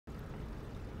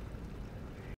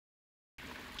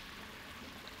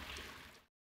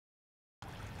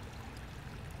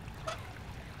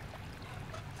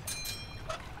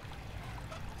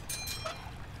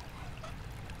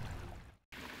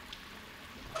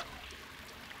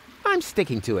I'm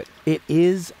sticking to it. It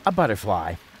is a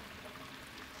butterfly.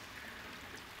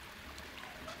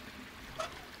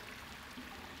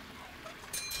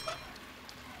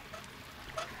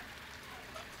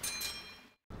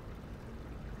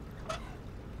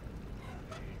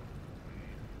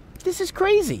 This is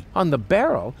crazy. On the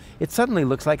barrel, it suddenly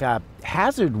looks like a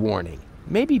hazard warning.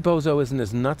 Maybe Bozo isn't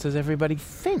as nuts as everybody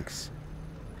thinks.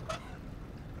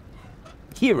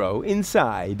 Hero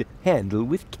inside. Handle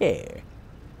with care.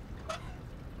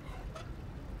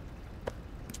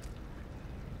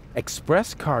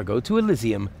 Express cargo to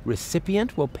Elysium.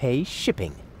 Recipient will pay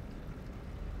shipping.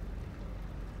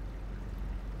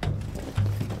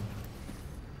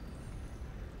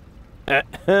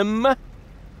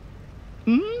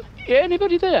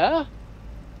 Anybody there?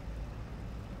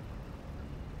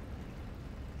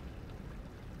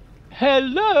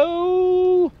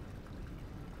 Hello?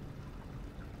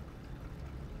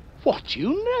 What do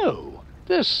you know?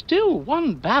 There's still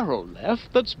one barrel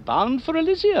left that's bound for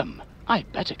Elysium.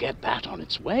 I'd better get that on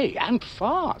its way, and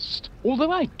fast.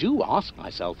 Although I do ask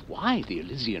myself why the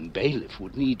Elysian bailiff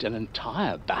would need an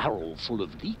entire barrel full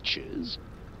of leeches.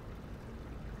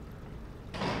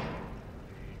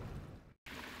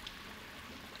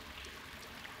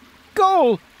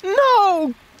 Goal!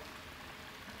 No!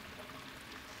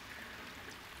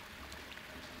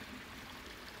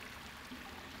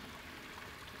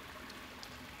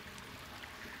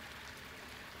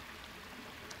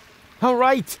 All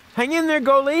right, hang in there,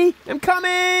 goalie. I'm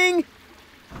coming!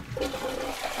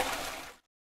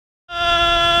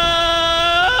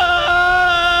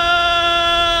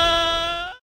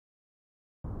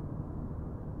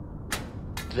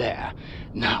 There.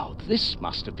 Now, this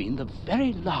must have been the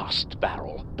very last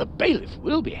barrel. The bailiff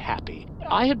will be happy.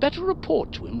 I had better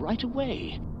report to him right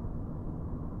away.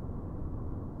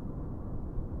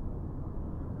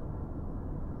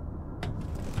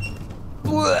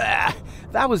 Blah!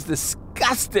 That was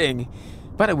disgusting,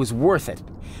 but it was worth it.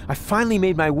 I finally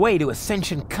made my way to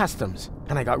Ascension Customs,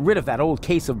 and I got rid of that old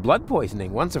case of blood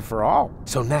poisoning once and for all.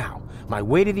 So now, my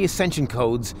way to the Ascension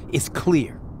codes is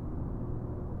clear.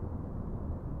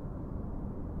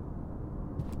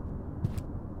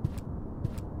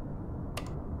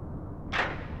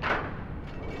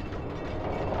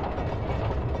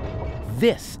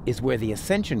 This is where the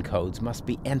Ascension codes must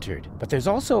be entered, but there's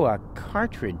also a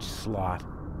cartridge slot.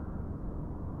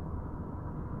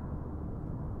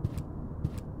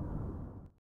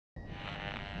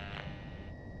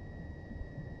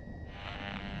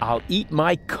 I'll eat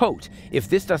my coat if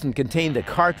this doesn't contain the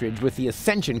cartridge with the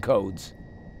Ascension codes.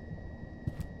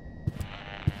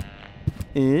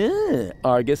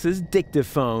 Argus's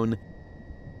dictaphone.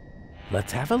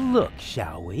 Let's have a look,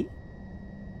 shall we?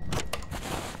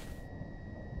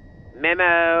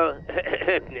 Memo.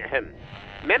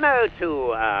 Memo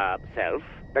to, self.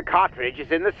 The cartridge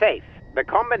is in the safe. The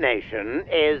combination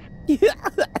is...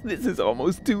 This is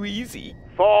almost too easy.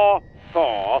 4,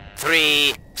 4,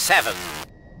 3, 7.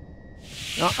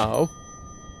 Uh-oh.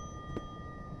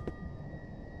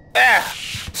 There!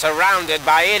 Surrounded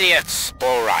by idiots.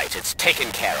 All right, it's taken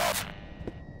care of.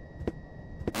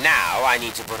 Now I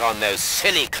need to put on those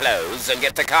silly clothes and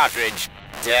get the cartridge.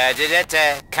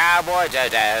 Da-da-da-da, cowboy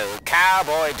dodo,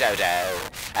 cowboy dodo.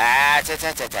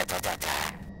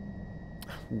 Ah-ta-ta-ta-ta-ta-ta.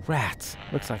 Rats.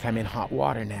 Looks like I'm in hot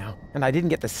water now. And I didn't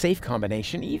get the safe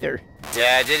combination either.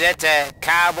 Da-da-da-da,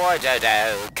 cowboy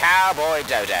dodo, cowboy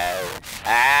dodo.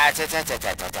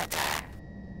 Ah-ta-ta-ta-ta-ta-ta.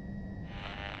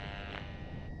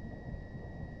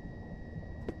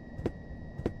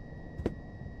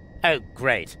 Oh,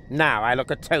 great. Now I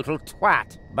look a total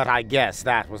twat. But I guess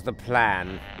that was the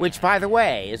plan. Which, by the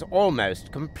way, is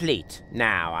almost complete.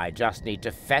 Now I just need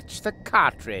to fetch the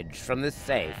cartridge from the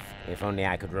safe. If only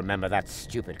I could remember that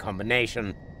stupid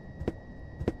combination.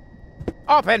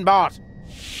 Open, bot!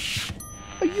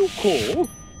 Are you call?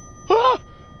 Ah!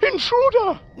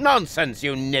 Intruder! Nonsense,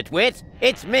 you nitwit!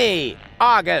 It's me,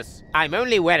 Argus. I'm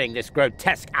only wearing this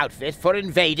grotesque outfit for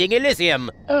invading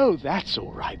Elysium. Oh, that's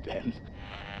all right then.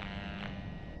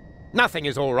 Nothing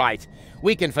is all right.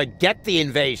 We can forget the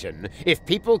invasion if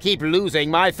people keep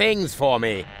losing my things for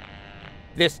me.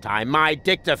 This time, my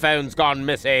dictaphone's gone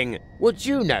missing. Would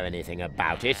you know anything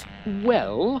about it?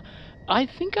 Well, I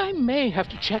think I may have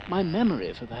to check my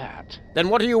memory for that. Then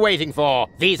what are you waiting for?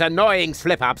 These annoying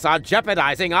slip-ups are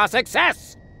jeopardizing our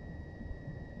success!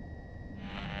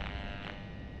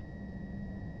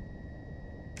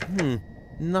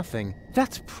 Nothing.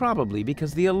 That's probably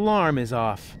because the alarm is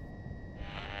off.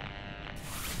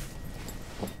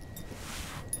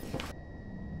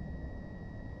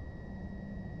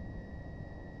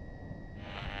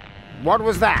 What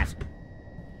was that?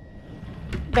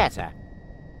 Better.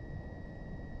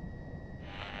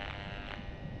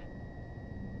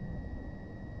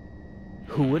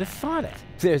 Who would have thought it?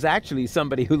 There's actually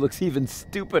somebody who looks even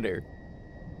stupider.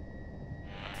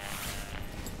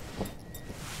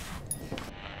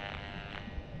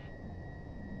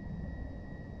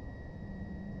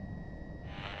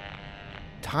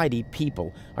 Tidy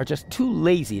people are just too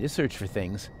lazy to search for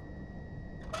things.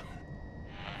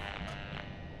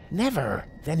 Never!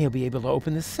 Then he'll be able to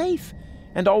open the safe,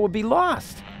 and all will be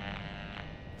lost.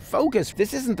 Focus!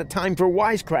 This isn't the time for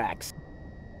wisecracks.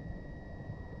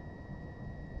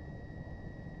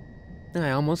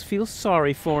 I almost feel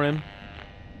sorry for him.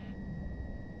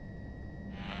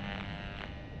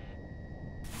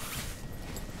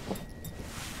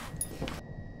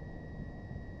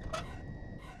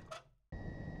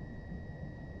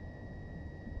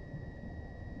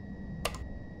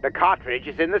 The cartridge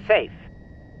is in the safe.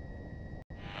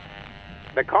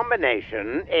 The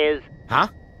combination is... Huh?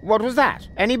 What was that?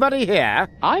 Anybody here?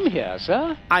 I'm here,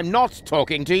 sir. I'm not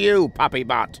talking to you, puppy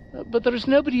butt. But there is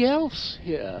nobody else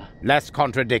here. Less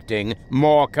contradicting,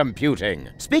 more computing.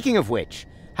 Speaking of which,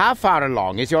 how far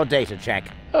along is your data check?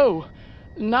 Oh,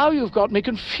 now you've got me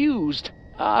confused.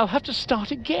 I'll have to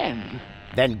start again.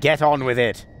 Then get on with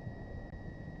it.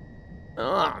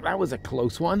 Ah, that was a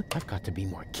close one. I've got to be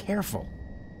more careful.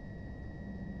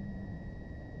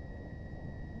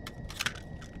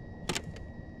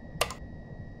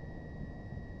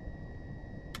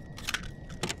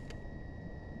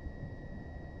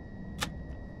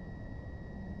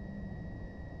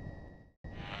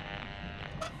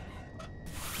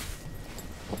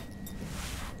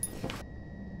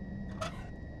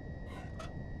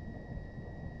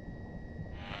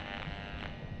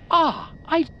 Ah,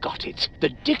 I've got it. The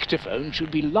dictaphone should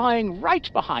be lying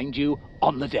right behind you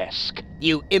on the desk.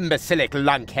 You imbecilic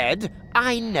lunkhead.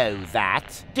 I know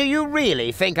that. Do you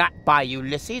really think by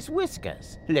Ulysses'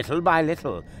 whiskers? Little by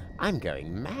little, I'm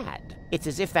going mad. It's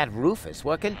as if that Rufus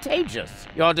were contagious.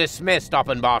 You're dismissed,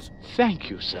 Oppenbot. Thank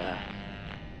you, sir.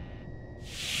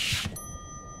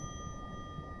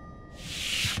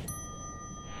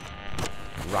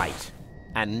 Right.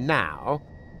 And now...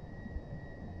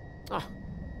 Oh,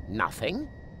 nothing?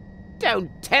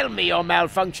 Don't tell me you're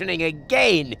malfunctioning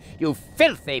again, you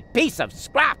filthy piece of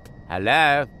scrap!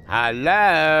 Hello?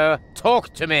 Hello?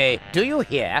 Talk to me! Do you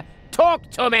hear? Talk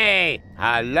to me!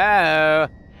 Hello?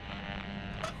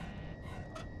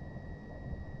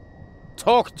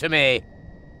 Talk to me!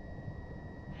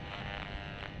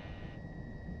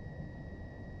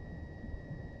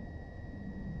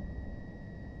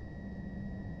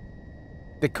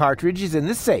 The cartridge is in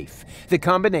the safe. The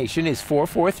combination is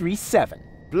 4437.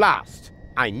 Blast!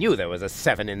 I knew there was a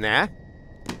 7 in there.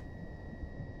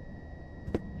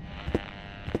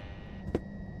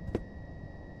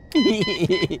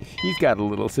 He's got a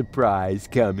little surprise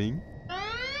coming.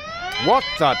 What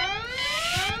the...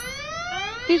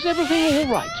 Is everything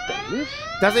all right, Bailiff?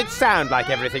 Does it sound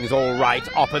like everything's all right,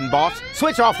 Oppenbot?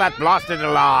 Switch off that blasted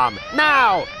alarm!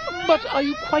 Now! But are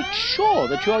you quite sure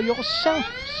that you're yourself,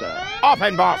 sir?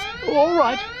 Oppenbot! All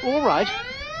right, all right.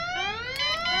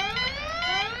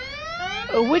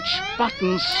 Which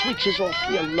button switches off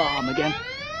the alarm again?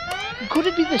 Could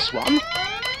it be this one?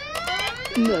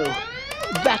 No.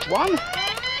 That one?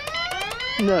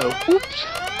 No. Oops.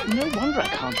 No wonder I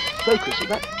can't focus with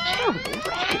that terrible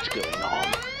racket going on.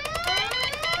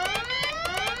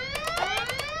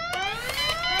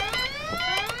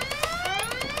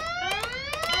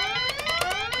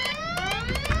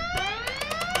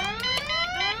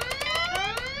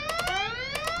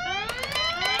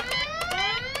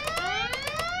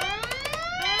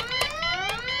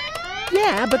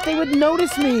 Yeah, but they would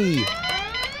notice me.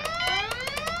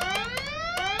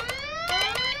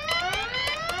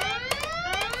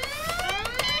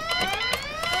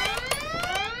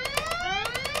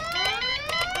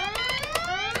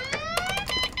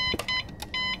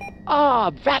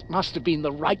 Ah, that must have been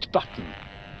the right button.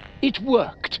 It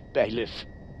worked, Bailiff.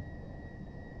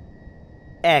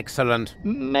 Excellent.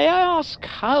 May I ask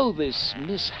how this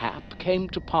mishap came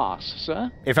to pass,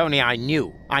 sir? If only I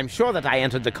knew. I'm sure that I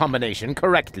entered the combination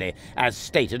correctly, as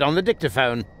stated on the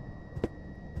dictaphone.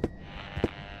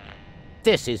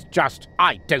 This is just...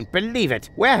 I don't believe it.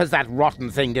 Where has that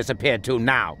rotten thing disappeared to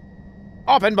now?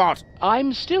 Oppenbot!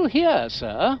 I'm still here,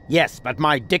 sir. Yes, but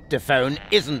my dictaphone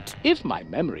isn't. If my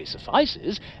memory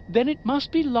suffices, then it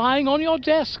must be lying on your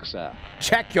desk, sir.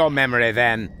 Check your memory,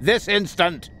 then. This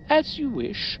instant. As you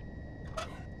wish.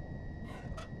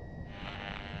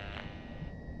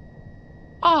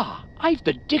 Ah, I've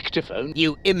the dictaphone.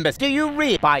 You imbecile. Do you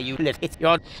read by you lit? It's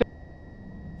your...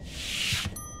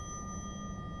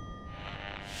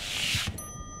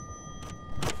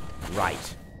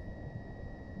 right.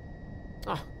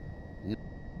 Oh.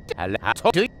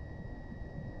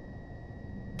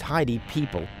 Tidy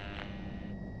people.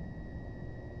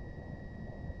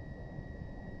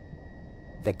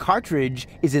 The cartridge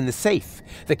is in the safe.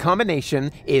 The combination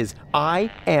is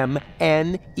IMNEDOT.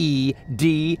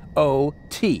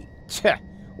 Tch,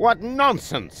 what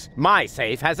nonsense! My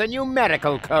safe has a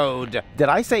numerical code. Did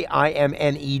I say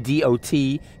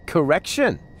IMNEDOT?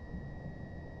 Correction.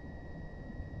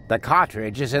 The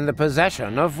cartridge is in the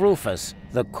possession of Rufus,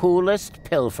 the coolest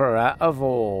pilferer of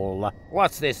all.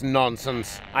 What's this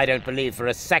nonsense? I don't believe for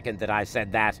a second that I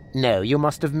said that. No, you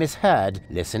must have misheard.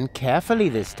 Listen carefully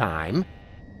this time.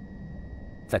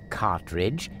 The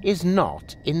cartridge is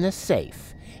not in the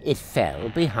safe. It fell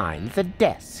behind the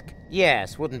desk.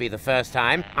 Yes, wouldn't be the first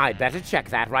time. I'd better check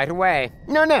that right away.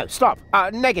 No, stop.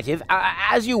 Negative.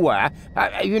 As you were.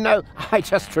 You know, I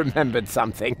just remembered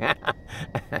something.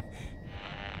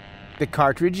 The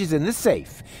cartridge is in the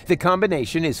safe. The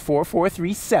combination is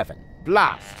 4437.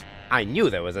 Blast! I knew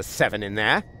there was a 7 in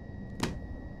there.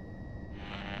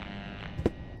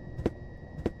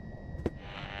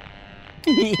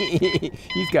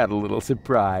 He's got a little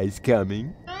surprise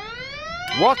coming.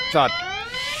 What the...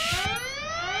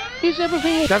 Is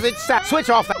everything... Does it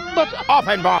switch off the... But...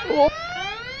 Open bar...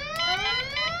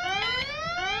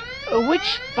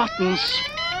 which buttons...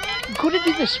 Could it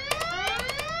be this...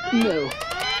 No.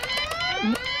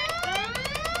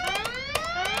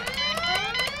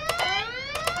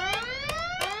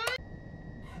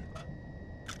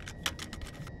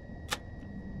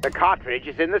 The cartridge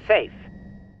is in the safe.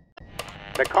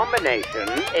 The combination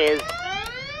is...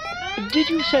 Did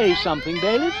you say something,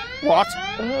 Bailiff? What?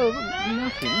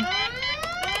 Nothing.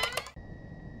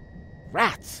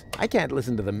 Rats! I can't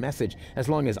listen to the message as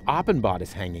long as Oppenbot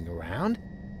is hanging around.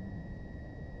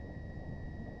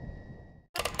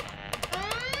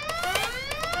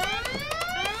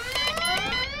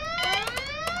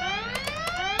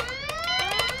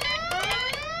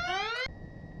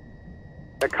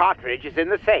 The cartridge is in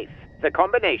the safe. The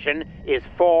combination is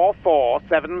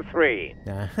 4473.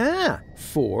 Aha!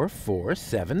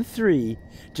 4473.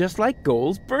 Just like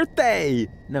Goal's birthday!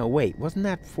 No, wait, wasn't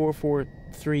that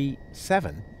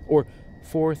 4437? Or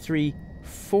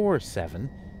 4347?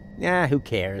 Who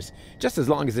cares? Just as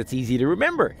long as it's easy to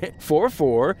remember.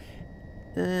 44...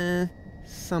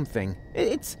 something.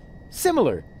 It's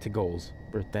similar to Goal's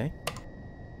birthday.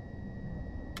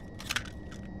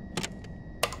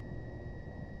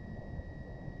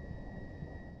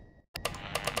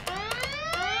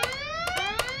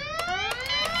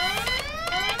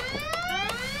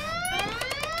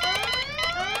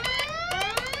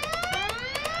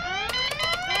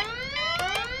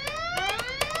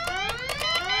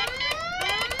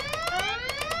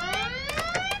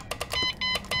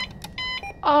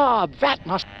 Ah, that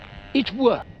must... It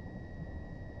worked.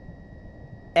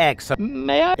 Excellent.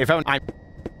 May I? If only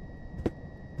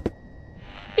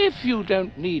If you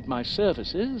don't need my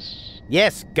services...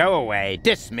 Yes, go away.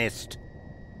 Dismissed.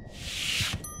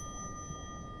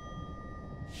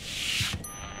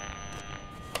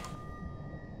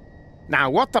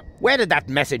 Now, what the... Where did that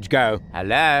message go?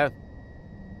 Hello?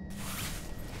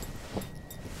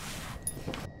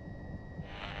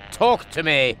 Talk to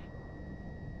me.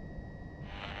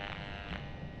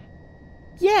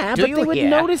 Yeah, Do but you they would hear?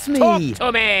 notice me. Talk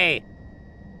to me.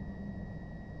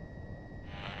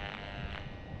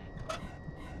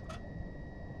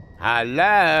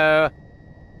 Hello?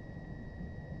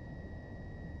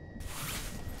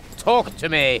 Talk to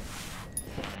me.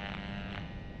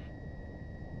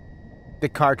 The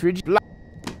cartridge...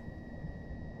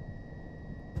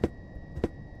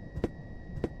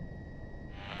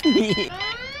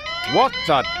 What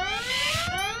the...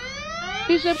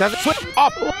 Is there... Does it switch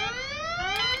off?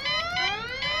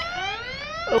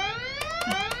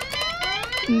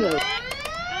 No.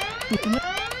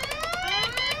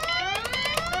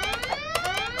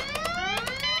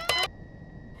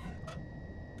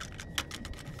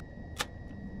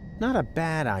 Not a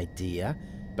bad idea,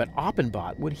 but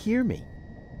Oppenbot would hear me.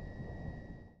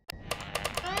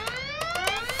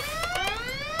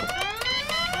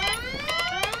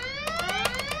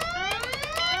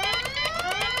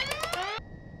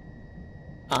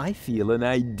 I feel an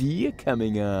idea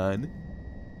coming on.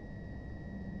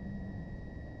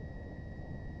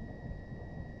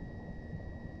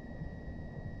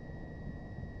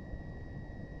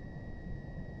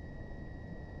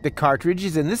 The cartridge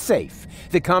is in the safe.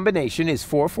 The combination is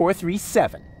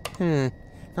 4437.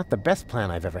 Not the best plan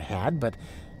I've ever had, but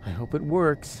I hope it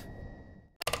works.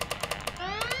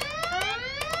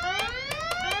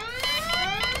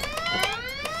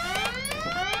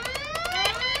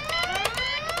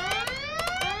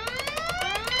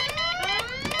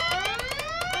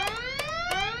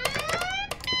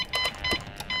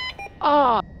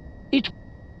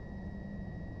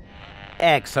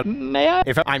 Excellent. May I?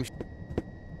 If I'm...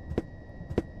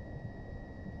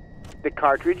 The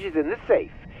cartridge is in the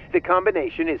safe. The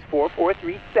combination is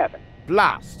 4437.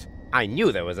 Blast! I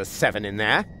knew there was a 7 in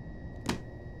there.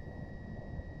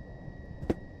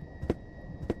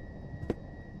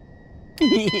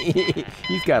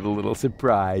 He's got a little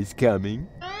surprise coming.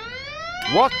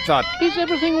 What the... Is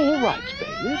everything all right,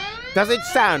 bailiff? Does it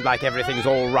sound like everything's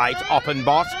all right,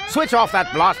 Oppenbot? Switch off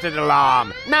that blasted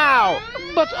alarm! Now!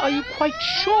 But are you quite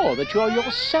sure that you're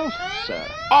yourself, sir?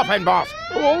 Oppenbot!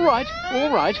 All right,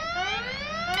 all right.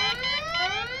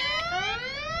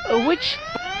 Which...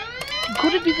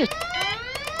 Could it be this?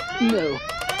 No.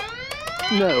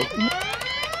 No.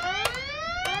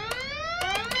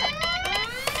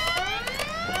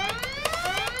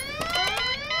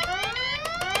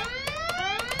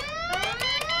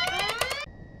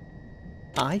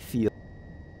 I feel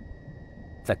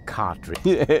The cartridge.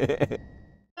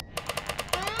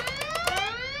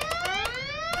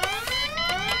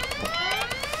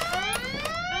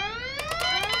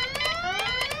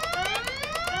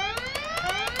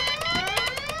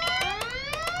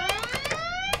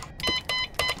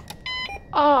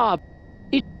 Ah,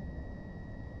 it...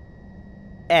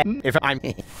 If I'm...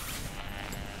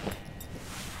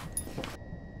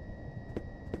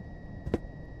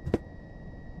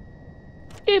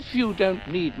 If you don't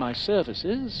need my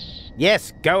services...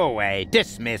 Yes, go away.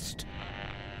 Dismissed.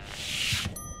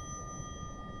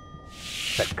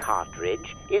 The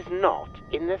cartridge is not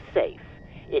in the safe.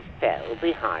 It fell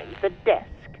behind the desk.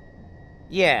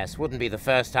 Yes, wouldn't be the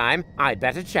first time. I'd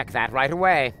better check that right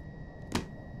away.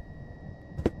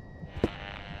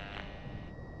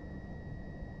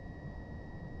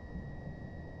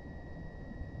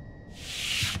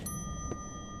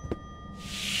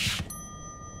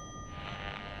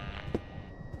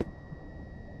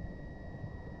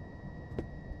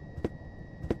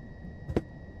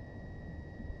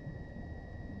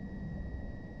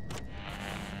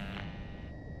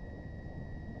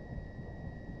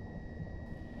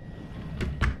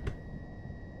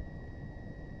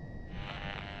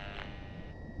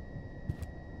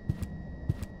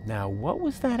 Now, what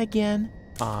was that again?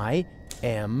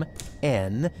 I-M-N...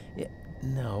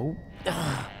 No.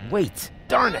 Wait.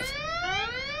 Darn it.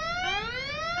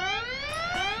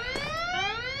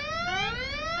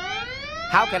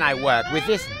 How can I work with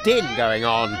this din going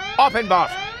on?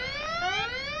 Oppenbot!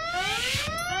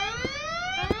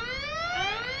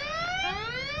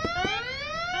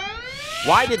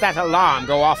 Why did that alarm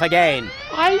go off again?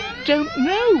 I don't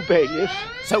know, bailiff.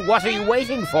 So what are you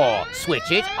waiting for?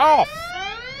 Switch it off!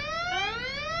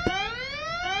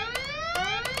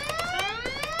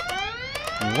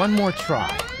 One more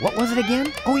try. What was it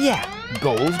again? Oh, yeah.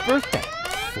 Goal's birthday.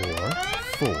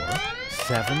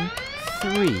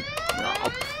 4473. Oh,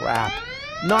 crap.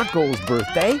 Not Goal's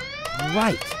birthday.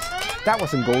 Right. That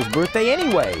wasn't Goal's birthday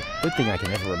anyway. Good thing I can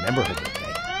never remember her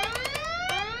birthday.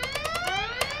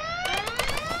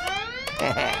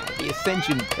 The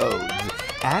Ascension codes.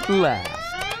 At last.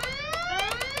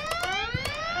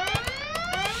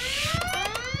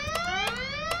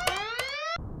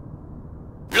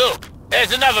 Look!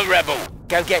 There's another rebel!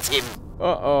 Go get him!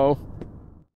 Uh-oh.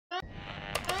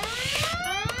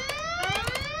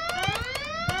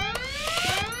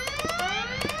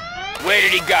 Where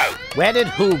did he go? Where did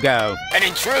who go? An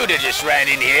intruder just ran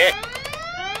in here.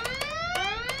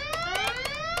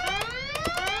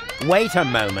 Wait a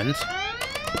moment.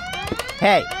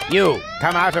 Hey, you!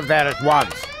 Come out of there at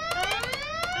once.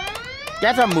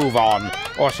 Get a move on,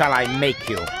 or shall I make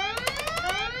you?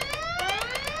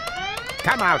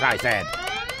 Come out, I said.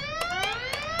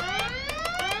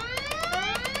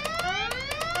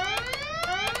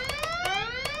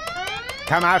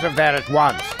 Come out of there at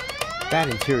once. That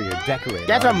interior decorator.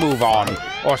 Get a move on,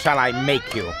 or shall I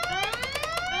make you?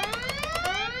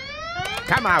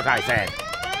 Come out, I said.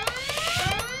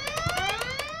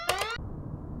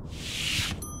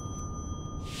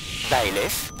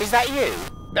 Bailiff, is that you?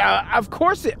 Of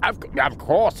course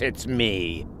it's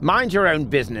me. Mind your own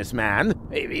business, man.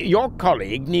 Your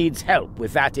colleague needs help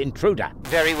with that intruder.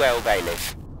 Very well,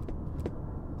 Bailiff.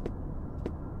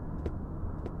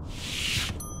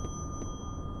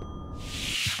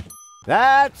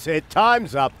 That's it.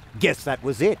 Time's up. Guess that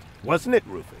was it, wasn't it,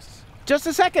 Rufus? Just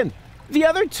a second. The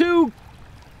other two...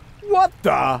 What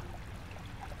the?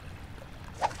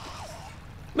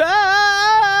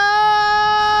 Ah!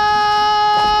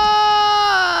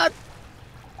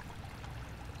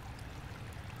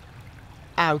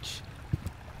 Ouch.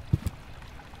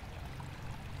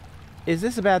 Is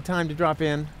this a bad time to drop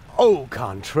in? Au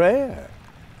contraire.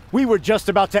 We were just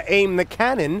about to aim the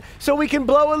cannon so we can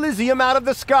blow Elysium out of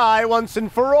the sky once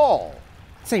and for all.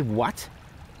 Say what?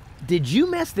 Did you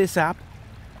mess this up?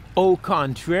 Au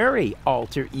contrary,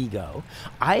 alter ego.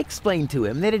 I explained to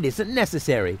him that it isn't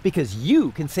necessary because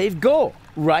you can save Goal,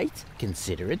 right?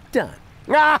 Consider it done.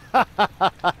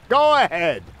 Go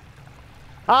ahead.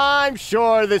 I'm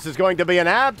sure this is going to be an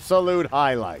absolute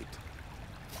highlight.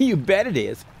 You bet it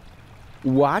is.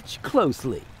 Watch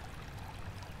closely.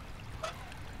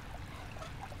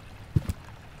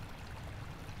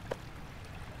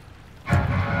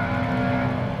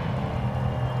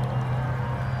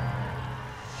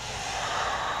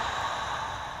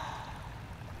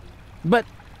 But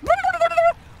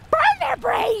burn their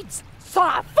brains!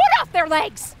 Saw a foot off their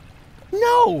legs!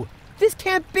 no! This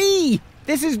can't be!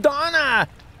 This is Donna!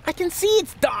 I can see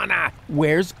it's Donna!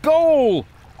 Where's Goal?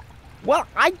 Well,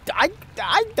 I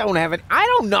don't have it. I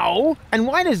don't know. And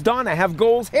why does Donna have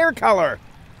Goal's hair color?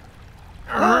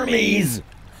 Hermes!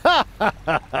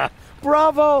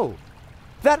 Bravo!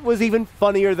 That was even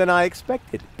funnier than I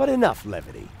expected. But enough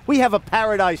levity. We have a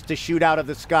paradise to shoot out of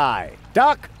the sky.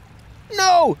 Duck!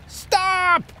 No!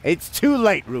 Stop! It's too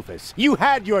late, Rufus. You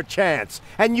had your chance,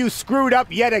 and you screwed up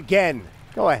yet again.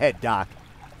 Go ahead, Doc.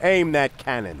 Aim that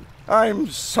cannon. I'm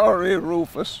sorry,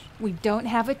 Rufus. We don't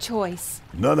have a choice.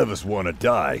 None of us want to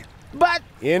die. But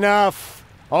Enough.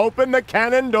 Open the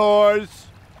cannon doors.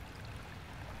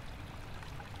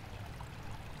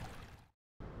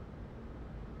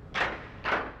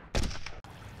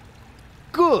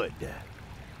 Good.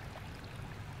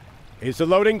 Is the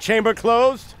loading chamber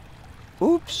closed?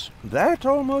 Oops, that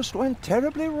almost went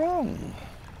terribly wrong.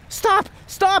 stop!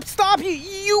 Stop! Stop!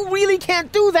 You really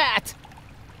can't do that!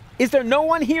 Is there no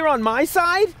one here on my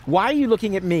side? Why are you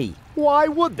looking at me? Why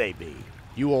would they be?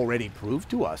 You already proved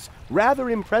to us, rather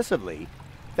impressively,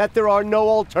 that there are no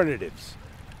alternatives.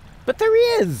 But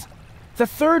there is! The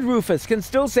third Rufus can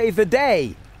still save the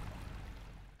day.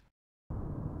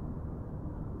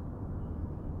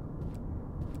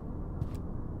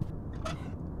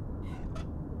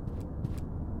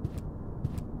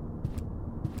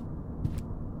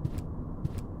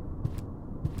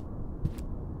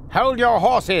 Hold your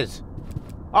horses!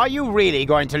 Are you really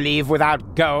going to leave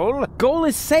without Goal? Goal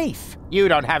is safe. You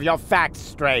don't have your facts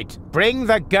straight. Bring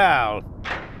the girl.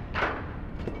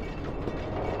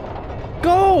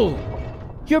 Goal!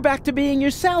 You're back to being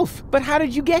yourself. But how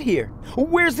did you get here?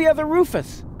 Where's the other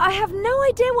Rufus? I have no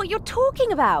idea what you're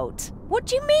talking about. What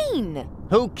do you mean?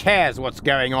 Who cares what's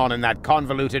going on in that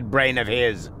convoluted brain of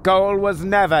his? Goal was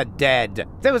never dead.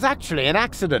 There was actually an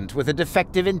accident with a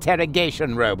defective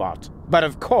interrogation robot. But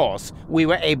of course, we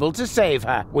were able to save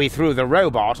her. We threw the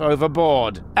robot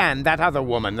overboard. And that other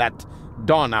woman, that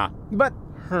Donna. But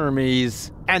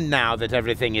Hermes. And now that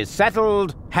everything is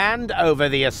settled, hand over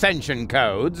the ascension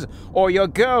codes, or your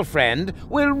girlfriend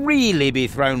will really be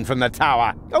thrown from the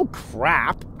tower. Oh,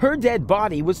 crap! Her dead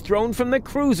body was thrown from the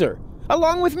cruiser,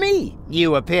 along with me.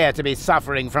 You appear to be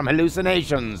suffering from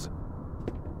hallucinations.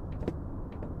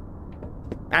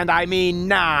 And I mean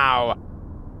now.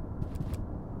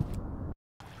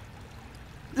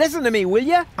 Listen to me, will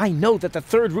ya? I know that the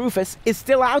third Rufus is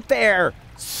still out there.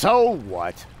 So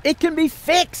what? It can be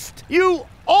fixed. You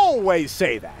always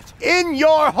say that. In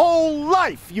your whole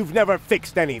life, you've never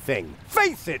fixed anything.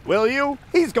 Face it, will you?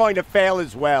 He's going to fail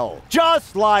as well.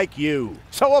 Just like you.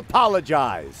 So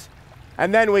apologize.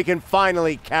 And then we can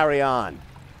finally carry on.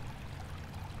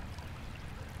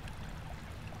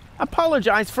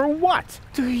 Apologize for what?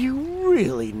 Do you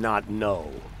really not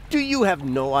know? Do you have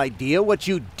no idea what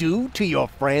you do to your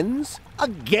friends?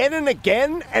 Again and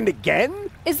again and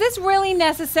again? Is this really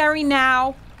necessary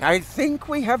now? I think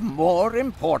we have more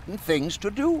important things to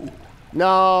do.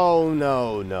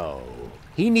 No.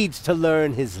 He needs to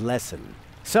learn his lesson.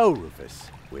 So, Rufus,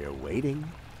 we're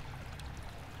waiting.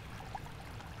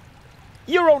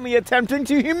 You're only attempting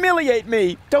to humiliate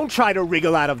me. Don't try to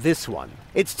wriggle out of this one.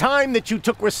 It's time that you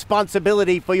took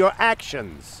responsibility for your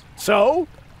actions. So,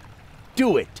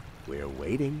 do it. We're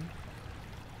waiting.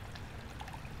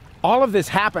 All of this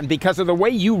happened because of the way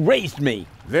you raised me.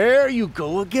 There you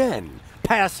go again,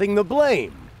 passing the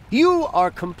blame. You are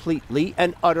completely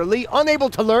and utterly unable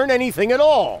to learn anything at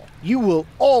all. You will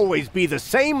always be the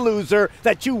same loser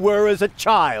that you were as a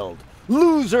child.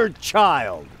 Loser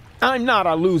child. I'm not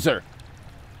a loser.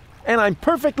 And I'm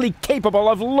perfectly capable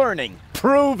of learning.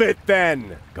 Prove it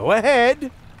then. Go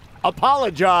ahead.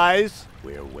 Apologize.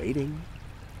 We're waiting.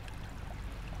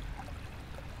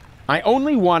 I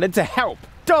only wanted to help.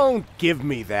 Don't give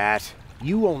me that.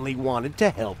 You only wanted to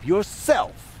help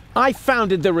yourself. I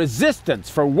founded the Resistance,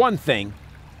 for one thing.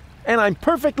 And I'm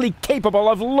perfectly capable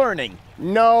of learning.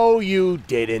 No, you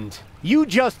didn't. You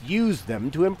just used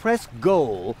them to impress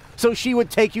Goal so she would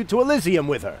take you to Elysium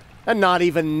with her. And not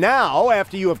even now,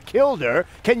 after you have killed her,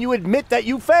 can you admit that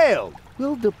you failed.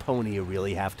 Will Deponia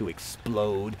really have to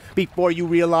explode before you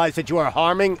realize that you are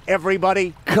harming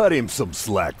everybody? Cut him some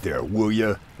slack there, will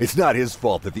ya? It's not his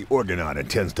fault that the Orgonaut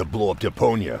intends to blow up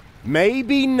Deponia.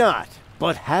 Maybe not,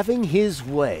 but having his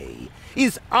way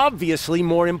is obviously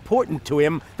more important to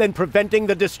him than preventing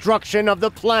the destruction of the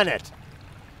planet.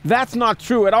 That's not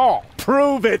true at all.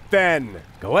 Prove it then.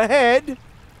 Go ahead.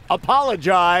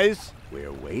 Apologize.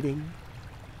 We're waiting.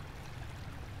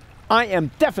 I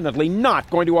am definitely not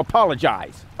going to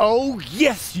apologize. Oh,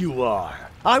 yes you are.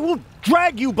 I will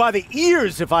drag you by the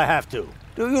ears if I have to.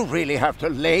 Do you really have to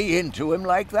lay into him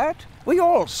like that? We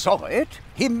all saw it.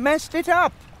 He messed it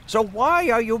up. So why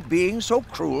are you being so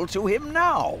cruel to him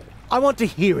now? I want to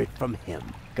hear it from him.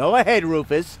 Go ahead,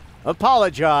 Rufus.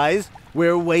 Apologize.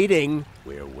 We're waiting.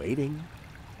 We're waiting.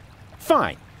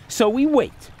 Fine. So we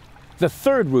wait. The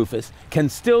third Rufus can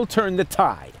still turn the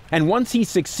tide. And once he's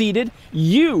succeeded,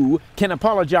 you can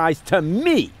apologize to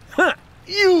me. Huh.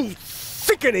 You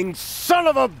sickening son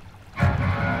of a...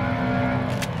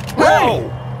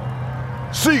 Whoa!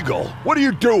 Seagull, what are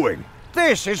you doing?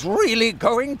 This is really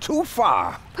going too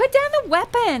far. Put down the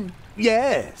weapon.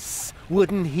 Yes.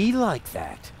 Wouldn't he like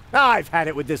that? I've had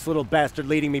it with this little bastard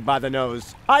leading me by the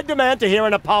nose. I demand to hear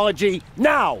an apology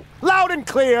now. Loud and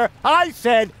clear. I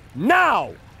said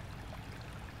now.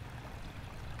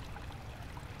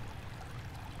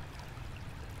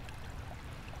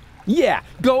 Yeah,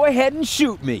 go ahead and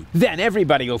shoot me. Then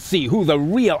everybody will see who the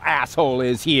real asshole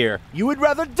is here. You would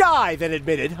rather die than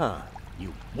admit it, huh?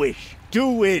 You wish.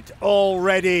 Do it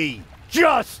already.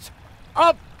 Just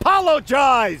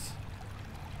apologize.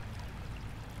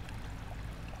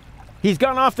 He's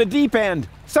gone off the deep end.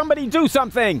 Somebody do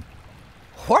something.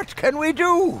 What can we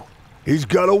do? He's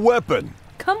got a weapon.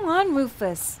 Come on,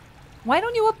 Rufus. Why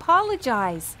don't you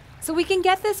apologize so we can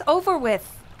get this over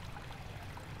with?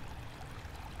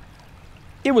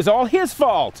 It was all his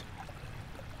fault.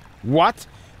 What?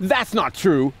 That's not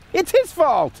true. It's his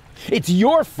fault. It's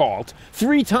your fault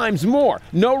 3 times more.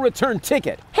 No return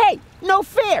ticket. Hey, no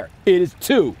fair. It is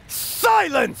 2.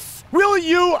 Silence! Will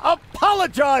you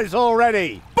apologize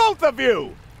already? Both of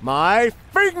you! My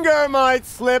finger might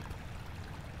slip.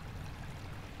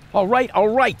 All right, all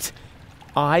right.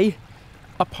 I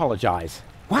apologize.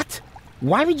 What?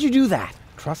 Why would you do that?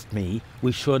 Trust me,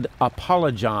 we should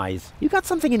apologize. You got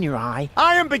something in your eye?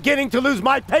 I am beginning to lose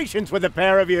my patience with the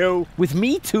pair of you. With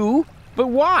me too? But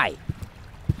why?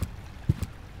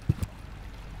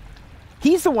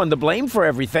 He's the one to blame for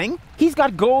everything. He's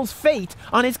got Goal's fate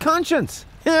on his conscience.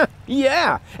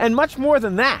 Yeah, and much more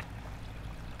than that.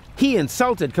 He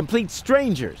insulted complete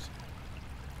strangers.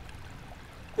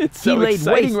 It's so he laid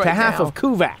exciting waste right to half now. of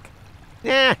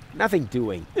Kuvak. Nothing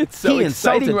doing. It's so he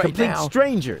exciting insulted right complete now.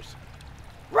 strangers.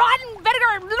 Run,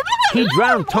 better! He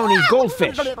drowned Tony's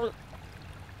goldfish.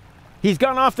 He's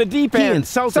gone off the deep end. He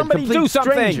insulted Somebody complete do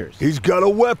something. strangers. He's got a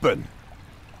weapon.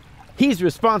 He's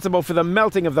responsible for the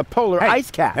melting of the polar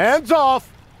ice caps. Hands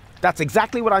off! That's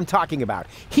exactly what I'm talking about.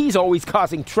 He's always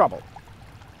causing trouble.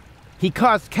 He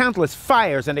caused countless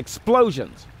fires and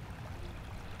explosions.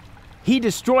 He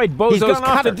destroyed Bozo's He's gone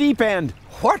off cutter. the deep end.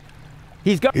 What?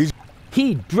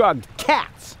 He drugged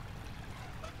cats.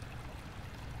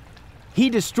 He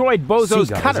destroyed Bozo's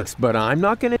Seagull cutter. but I'm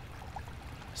not gonna...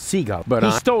 Seagull, but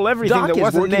He stole everything Doc that is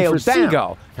wasn't working nailed for down.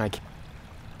 Seagull.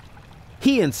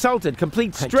 He insulted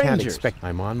complete I can't strangers. expect...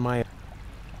 I'm on my...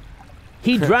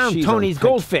 He drowned She's Tony's on-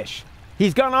 goldfish.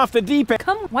 He's gone off the deep end.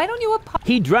 Come, why don't you apologize?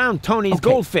 He drowned Tony's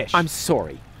goldfish. I'm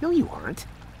sorry. No, you aren't.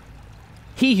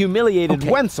 He humiliated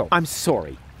Okay. Wenzel. I'm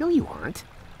sorry. No, you aren't.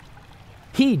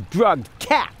 He drugged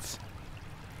cats.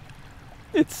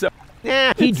 It's so...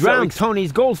 He drowned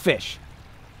Tony's goldfish.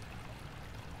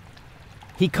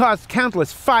 He caused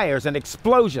countless fires and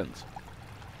explosions.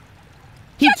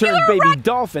 He turned baby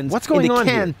dolphins What's going into on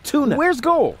canned here? tuna. Where's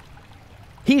Goal?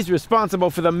 He's responsible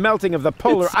for the melting of the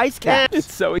polar ice caps.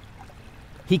 It's so...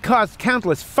 He caused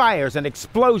countless fires and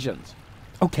explosions.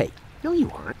 Okay. No, you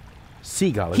aren't.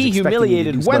 Seagull is He expecting me to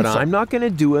humiliated do- but Wenzel. I'm not gonna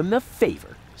do him the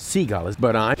favor. Seagull is...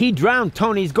 But I'm... He drowned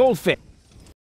Tony's goldfish.